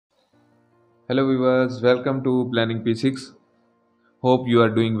Hello viewers, welcome to Planning P6. Hope you are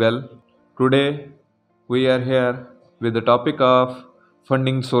doing well. Today we are here with the topic of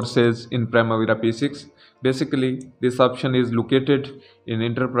funding sources in Primavera P6. Basically, this option is located in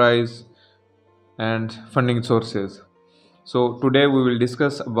enterprise and funding sources. So today we will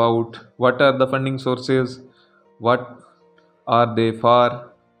discuss about what are the funding sources, what are they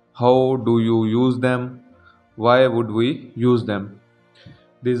for, how do you use them, why would we use them,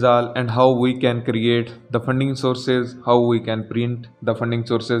 these all, and how we can create the funding sources, how we can print the funding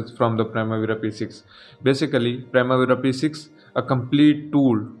sources from the Primavera P6. Basically, Primavera P6 a complete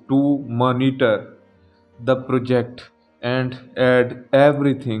tool to monitor the project and add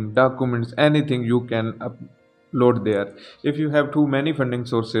everything, documents, anything you can upload there. If you have too many funding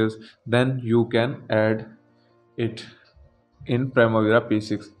sources, then you can add it in Primavera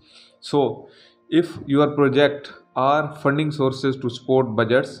P6. So, if your project are funding sources to support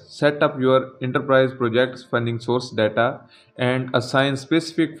budgets, set up your enterprise project's funding source data and assign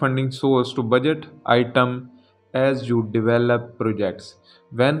specific funding source to budget item as you develop projects.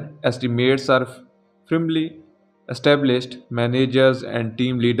 When estimates are firmly established, managers and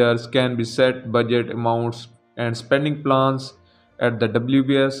team leaders can be set budget amounts and spending plans at the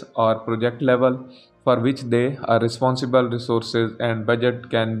WBS or project level for which they are responsible. Resources and budget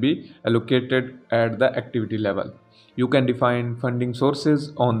can be allocated at the activity level. You can define funding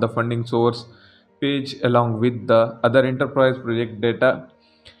sources on the funding source page along with the other enterprise project data.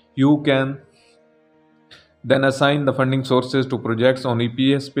 You can then assign the funding sources to projects on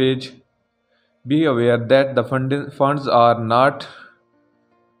EPS page. Be aware that the funds are not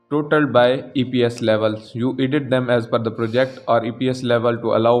totaled by EPS levels. You edit them as per the project or EPS level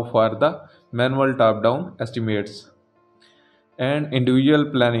to allow for the manual top-down estimates and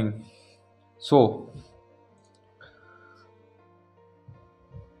individual planning. So,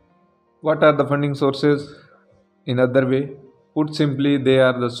 what are the funding sources? In other way, put simply, they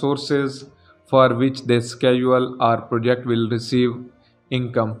are the sources for which the schedule or project will receive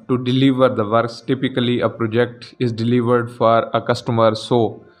income to deliver the works. Typically, a project is delivered for a customer,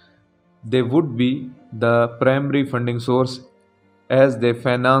 so they would be the primary funding source as they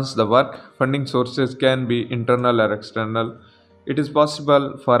finance the work. Funding sources can be internal or external. It is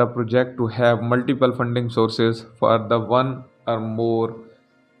possible for a project to have multiple funding sources for the one or more.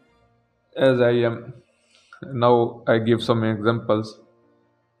 As I am now, I give some examples.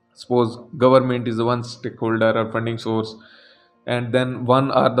 Suppose government is one stakeholder or funding source, and then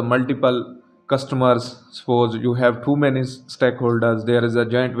one are the multiple customers. Suppose you have too many stakeholders, there is a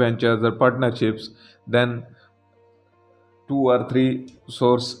joint ventures or partnerships, then two or three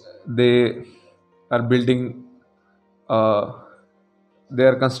source, they are building, uh, they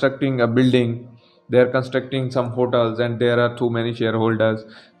are constructing a building, they are constructing some hotels, and there are too many shareholders.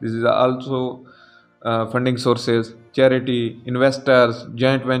 This is also funding sources. Charity, investors,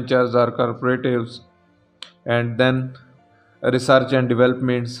 joint ventures or cooperatives, and then research and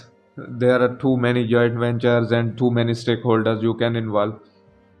developments, there are too many joint ventures and too many stakeholders you can involve.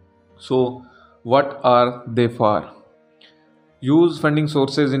 So what are they for? Use funding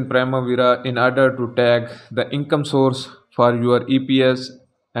sources in Primavera in order to tag the income source for your EPS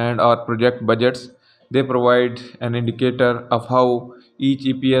and or project budgets. They provide an indicator of how each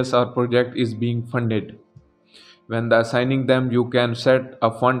EPS or project is being funded. When assigning them, you can set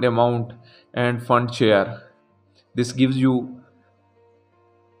a fund amount and fund share. This gives you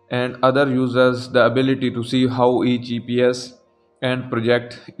and other users the ability to see how each EPS and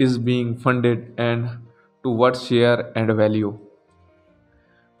project is being funded and to what share and value.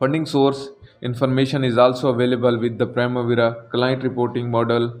 Funding source information is also available with the Primavera client reporting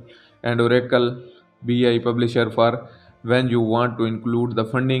model and Oracle BI publisher for when you want to include the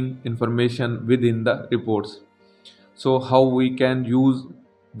funding information within the reports. So how we can use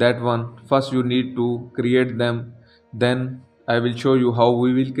that one? First you need to create them, then I will show you how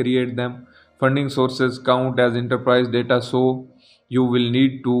we will create them. Funding sources count as enterprise data, so you will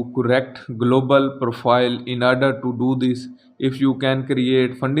need to correct global profile in order to do this. If you can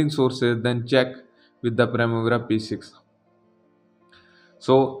create funding sources, then check with the Primavera P6.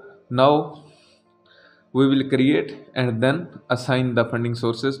 So now we will create and then assign the funding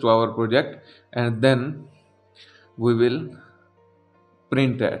sources to our project, and then we will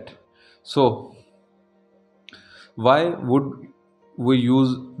print it. So why would we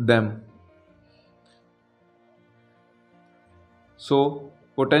use them? So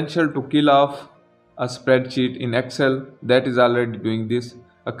potential to kill off a spreadsheet in Excel that is already doing this.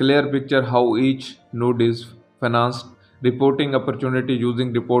 A clear picture how each node is financed. Reporting opportunity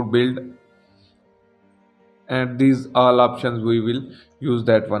using report build, and these all options we will use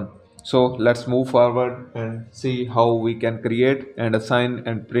that one. So let's move forward and see how we can create and assign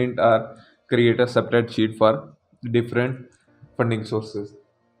and print or create a separate sheet for different funding sources.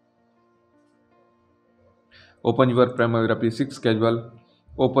 Open your Primavera P6 schedule,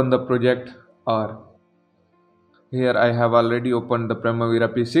 open the project or here I have already opened the Primavera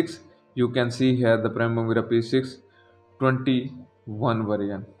P6. You can see here the Primavera P6 21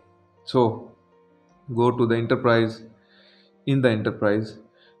 version. So go to the enterprise. In the enterprise,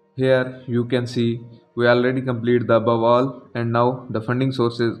 here you can see we already complete the above all and now the funding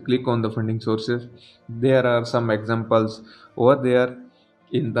sources. Click on the funding sources. There are some examples over there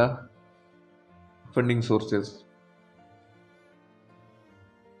in the funding sources.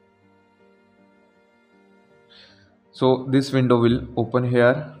 So this window will open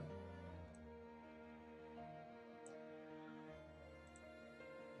here.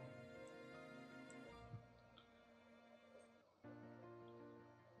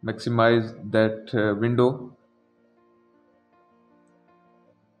 Maximize that window.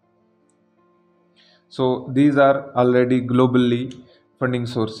 So these are already globally funding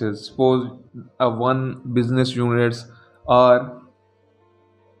sources. Suppose one business units are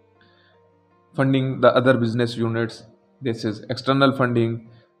funding the other business units. This is external funding,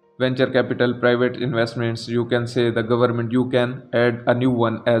 venture capital, private investments. You can say the government. You can add a new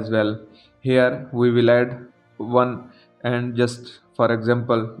one as well. Here we will add one, and just for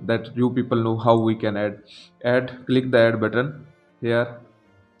example that you people know how we can add, click the add button here.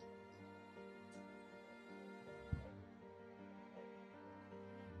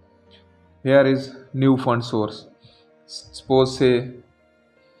 Here is new fund source. Suppose say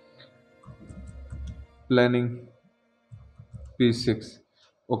planning P6.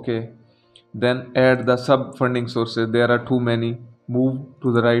 Okay. Then add the sub funding sources. There are too many. Move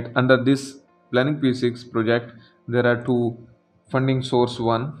to the right. Under this planning P6 project, there are two funding source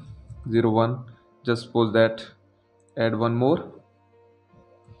 101. Just suppose that. Add one more.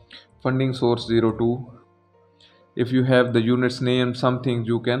 Funding source 02. If you have the units name something,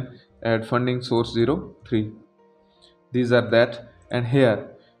 you can add funding source 03. These are that. And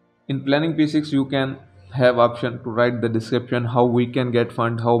here in planning P6 you can have option to write the description how we can get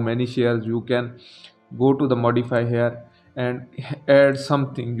fund, how many shares. You can go to the modify here and add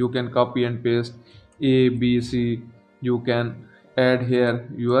something. You can copy and paste A B C. You can add here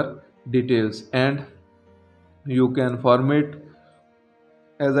your details and you can format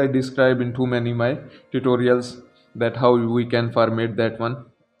as I described in too many my tutorials that how we can format that one.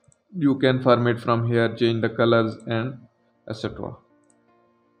 You can format from here, change the colors and etc.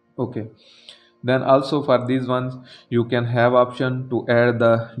 Okay. Then also for these ones you can have option to add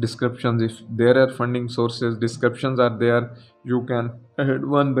the descriptions. If there are funding sources descriptions are there, you can add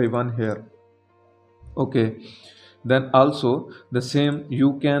one by one here. Okay. Then also the same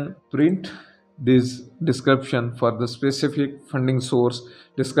you can print this description for the specific funding source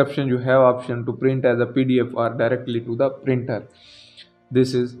description. You have option to print as a PDF or directly to the printer.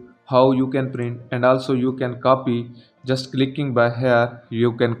 This is how you can print. And also you can copy. Just clicking by here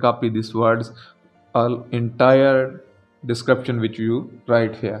you can copy these words all entire description which you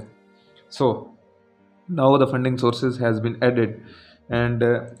write here. So now the funding sources has been added and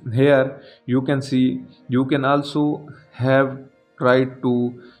here you can see you can also have right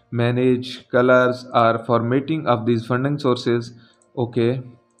to manage colors or formatting of these funding sources. Okay,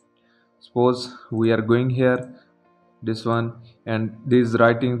 suppose we are going here this one and these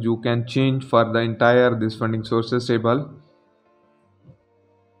writings you can change for the entire this funding sources table.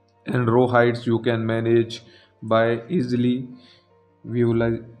 And row heights you can manage by easily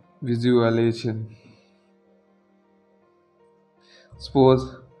visualization.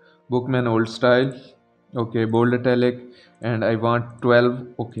 Suppose bookman old style. Okay, bold italic and I want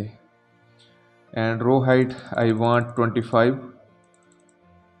 12. Okay, and row height I want 25.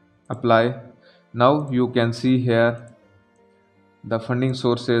 Apply. Now you can see here the funding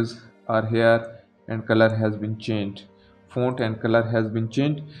sources are here and color has been changed, font and color has been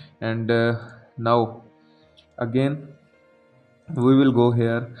changed. And now again we will go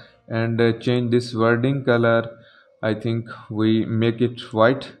here and change this wording color. I think we make it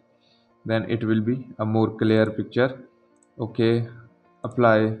white, then it will be a more clear picture. Okay,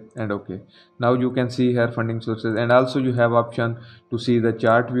 apply and okay. Now you can see here funding sources and also you have option to see the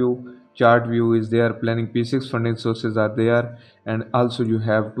chart view. Chart view is there, planning P6 funding sources are there. And also you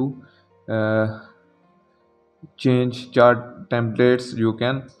have to uh, change chart templates. You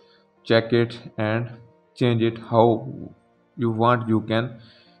can check it and change it how you want. You can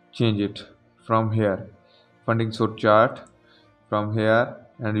change it from here, funding source chart from here.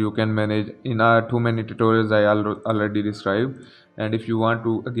 And you can manage in our too many tutorials I already described. and if you want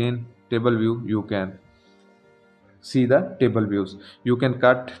to again table view, you can see the table views. You can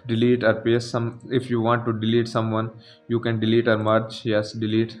cut, delete, or paste some. If you want to delete someone, you can delete or merge. Yes,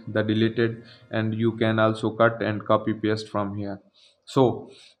 delete the deleted, and you can also cut and copy paste from here.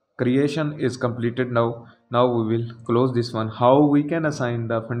 So creation is completed. Now we will close this one. How we can assign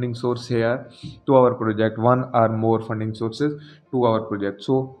the funding source here to our project, one or more funding sources to our project.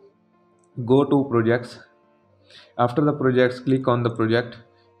 So go to projects. After the projects, click on the project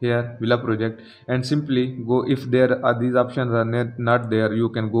here, villa project, and simply go. If there are these options are not there, you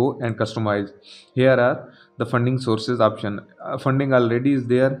can go and customize. Here are the funding sources option. Funding already is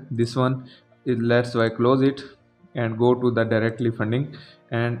there. This one is, let's why close it and go to the directly funding,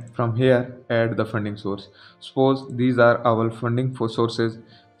 and from here add the funding source. Suppose these are our funding for sources.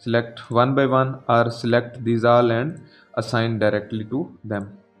 Select one by one or select these all and assign directly to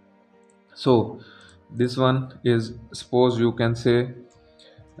them. So this one is, suppose you can say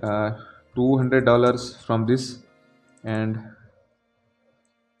uh, $200 from this, and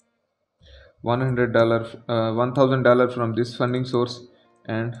 $100 $1000 from this funding source,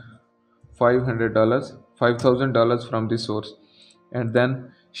 and $500 $5000 from this source. And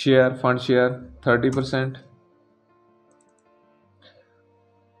then share, fund share 30%,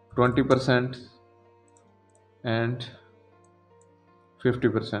 20%, and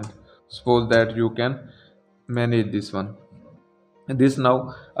 50%. Suppose that you can manage this one. This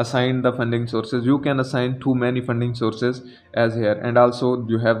now assign the funding sources. You can assign too many funding sources as here, and also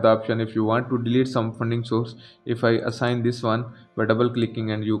you have the option if you want to delete some funding source. If I assign this one by double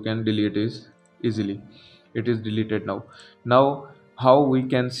clicking, and you can delete it easily. It is deleted now. How we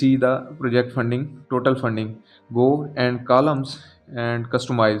can see the project funding, total funding? Go and columns and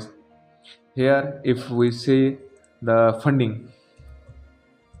customize. Here if we say the funding,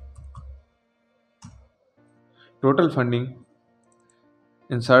 total funding,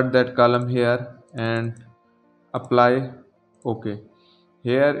 insert that column here and apply. Okay,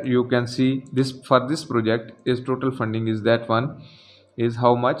 here you can see this. For this project is total funding is that one is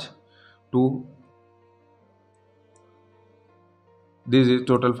how much to, this is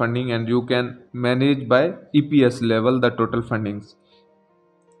total funding, and you can manage by EPS level the total fundings.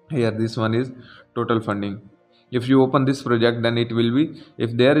 Here this one is total funding. If you open this project, then it will be,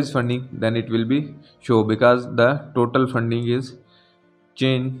 if there is funding, then it will be show, because the total funding is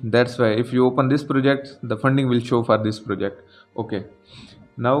change. That's why if you open this project, the funding will show for this project. Okay,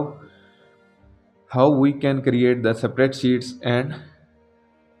 now how we can create the separate sheets and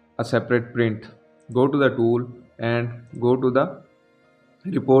a separate print? Go to the tool and go to the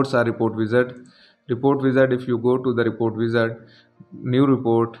reports or report wizard. Report wizard, if you go to the report wizard, new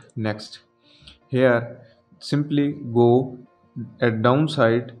report, next. Here simply go at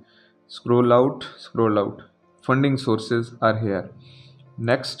downside, scroll out, funding sources are here.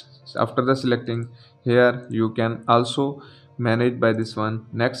 Next, after the selecting, here you can also manage by this one.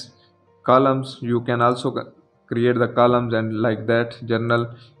 Next, columns, you can also create the columns, and like that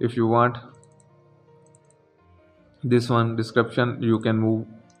journal. If you want this one description, you can move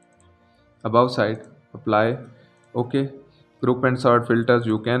above side, apply. Okay, group and sort filters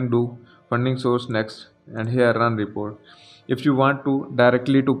you can do. Funding source, next, and here run report. If you want to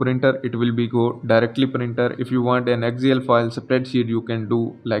directly to printer, it will be go directly printer. If you want an Excel file spreadsheet, you can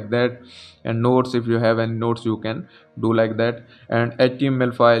do like that. And notes, if you have any notes, you can do like that. And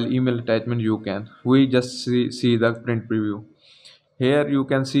HTML file, email attachment, you can. We just see the print preview. Here you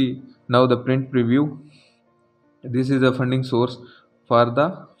can see now the print preview. This is the funding source for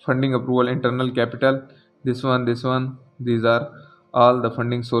the funding approval, internal capital, this one, these are all the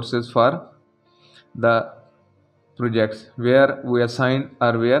funding sources for the projects where we assign,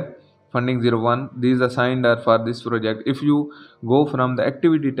 or where funding 01, these assigned are for this project. If you go from the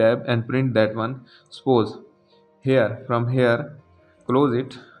activity tab and print that one, suppose here, from here close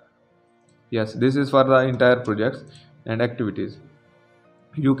it. Yes, this is for the entire projects and activities.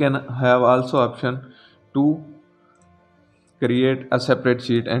 You can have also option to create a separate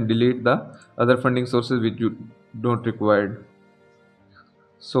sheet and delete the other funding sources which you don't required.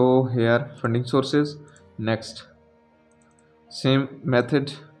 So here funding sources, next, same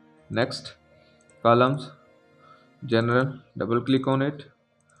method, next, columns, general, double click on it.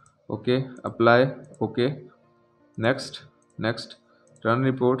 Okay, apply. Okay, next, run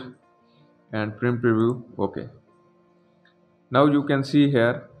report and print preview. Okay, now you can see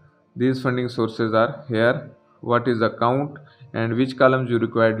here these funding sources are here. What is the count and which columns you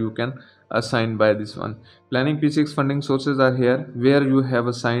required, you can assign by this one. Planning P6 funding sources are here, where you have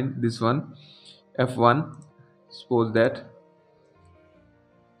assigned this one F1. Suppose that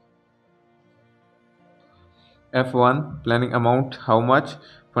F1 planning amount how much,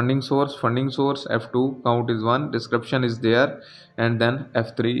 funding source, F2 count is 1, description is there, and then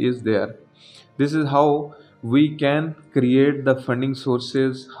F3 is there. This is how we can create the funding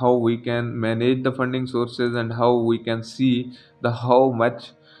sources, how we can manage the funding sources, and how we can see the how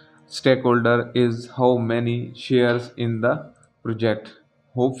much stakeholder is how many shares in the project.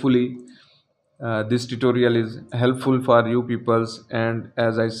 Hopefully this tutorial is helpful for you peoples, and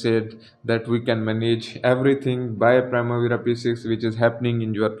as I said that we can manage everything by Primavera P6 which is happening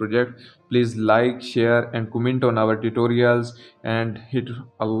in your project. Please like, share and comment on our tutorials and hit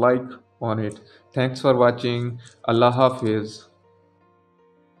a like on it. Thanks for watching. Allah Hafiz.